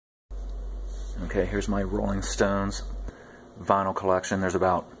Okay, here's my Rolling Stones vinyl collection. There's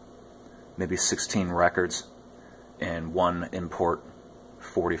about maybe 16 records and one import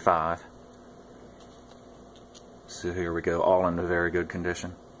 45. So here we go, all in very good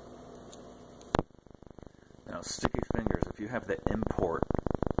condition. Now, Sticky Fingers, if you have the import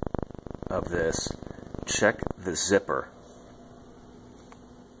of this, check the zipper.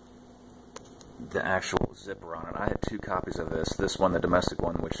 The actual zipper on it. I had 2 copies of this. This one, the domestic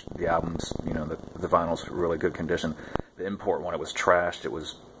one, which the album's, the vinyl's really good condition. The import one, it was trashed. It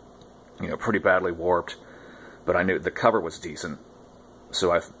was, pretty badly warped. But I knew the cover was decent.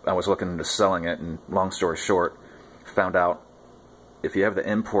 So I was looking into selling it, and long story short, found out if you have the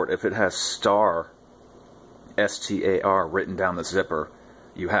import, if it has Star, S-T-A-R, written down the zipper,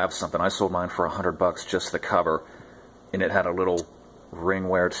 you have something. I sold mine for $100, just the cover, and it had a little ring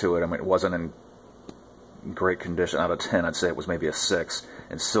wear to it. I mean, it wasn't in great condition. Out of 10, I'd say it was maybe a 6,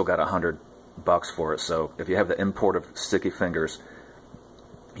 and still got $100 for it. So if you have the import of Sticky Fingers,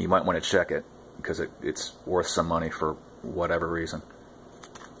 you might want to check it, because it's worth some money for whatever reason.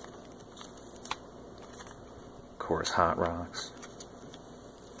 Of course, Hot Rocks.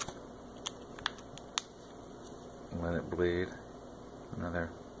 Let It Bleed.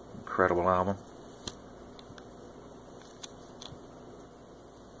 Another incredible album.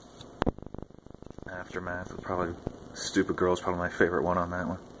 Aftermath, probably Stupid Girl is probably my favorite one on that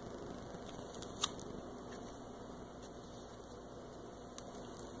one.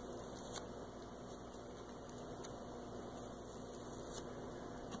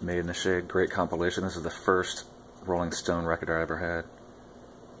 Made in the Shade, great compilation. This is the first Rolling Stone record I ever had.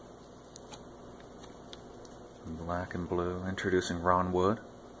 Black and Blue, introducing Ron Wood.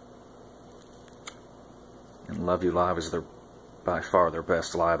 And Love You Live is by far their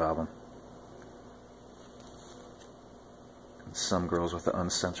best live album. And Some Girls with the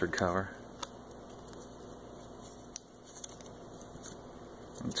uncensored cover.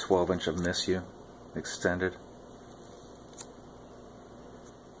 And 12-inch of Miss You, extended.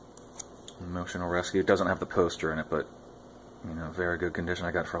 Emotional Rescue. It doesn't have the poster in it, but very good condition.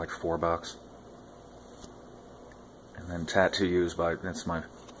 I got it for like $4. And then Tattoo Used that's my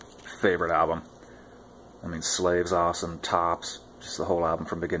favorite album. I mean, Slave's awesome, Tops, just the whole album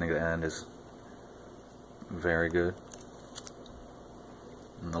from beginning to end is very good.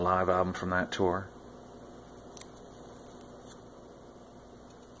 And the live album from that tour.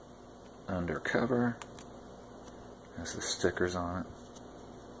 Undercover. Has the stickers on it.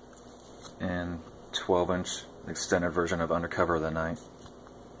 And 12-inch extended version of Undercover of the Night.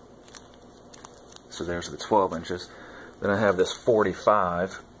 So there's the 12 inches. Then I have this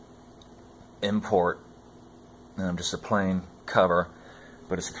 45 import, and just a plain cover,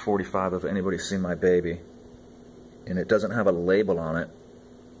 but it's the 45 of Anybody Seen My Baby, and it doesn't have a label on it.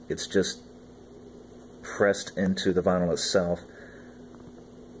 It's just pressed into the vinyl itself.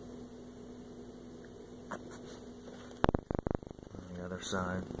 On the other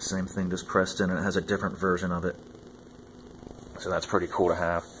side, same thing, just pressed in, and it has a different version of it. So that's pretty cool to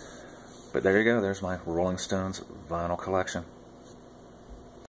have. But there you go, there's my Rolling Stones vinyl collection.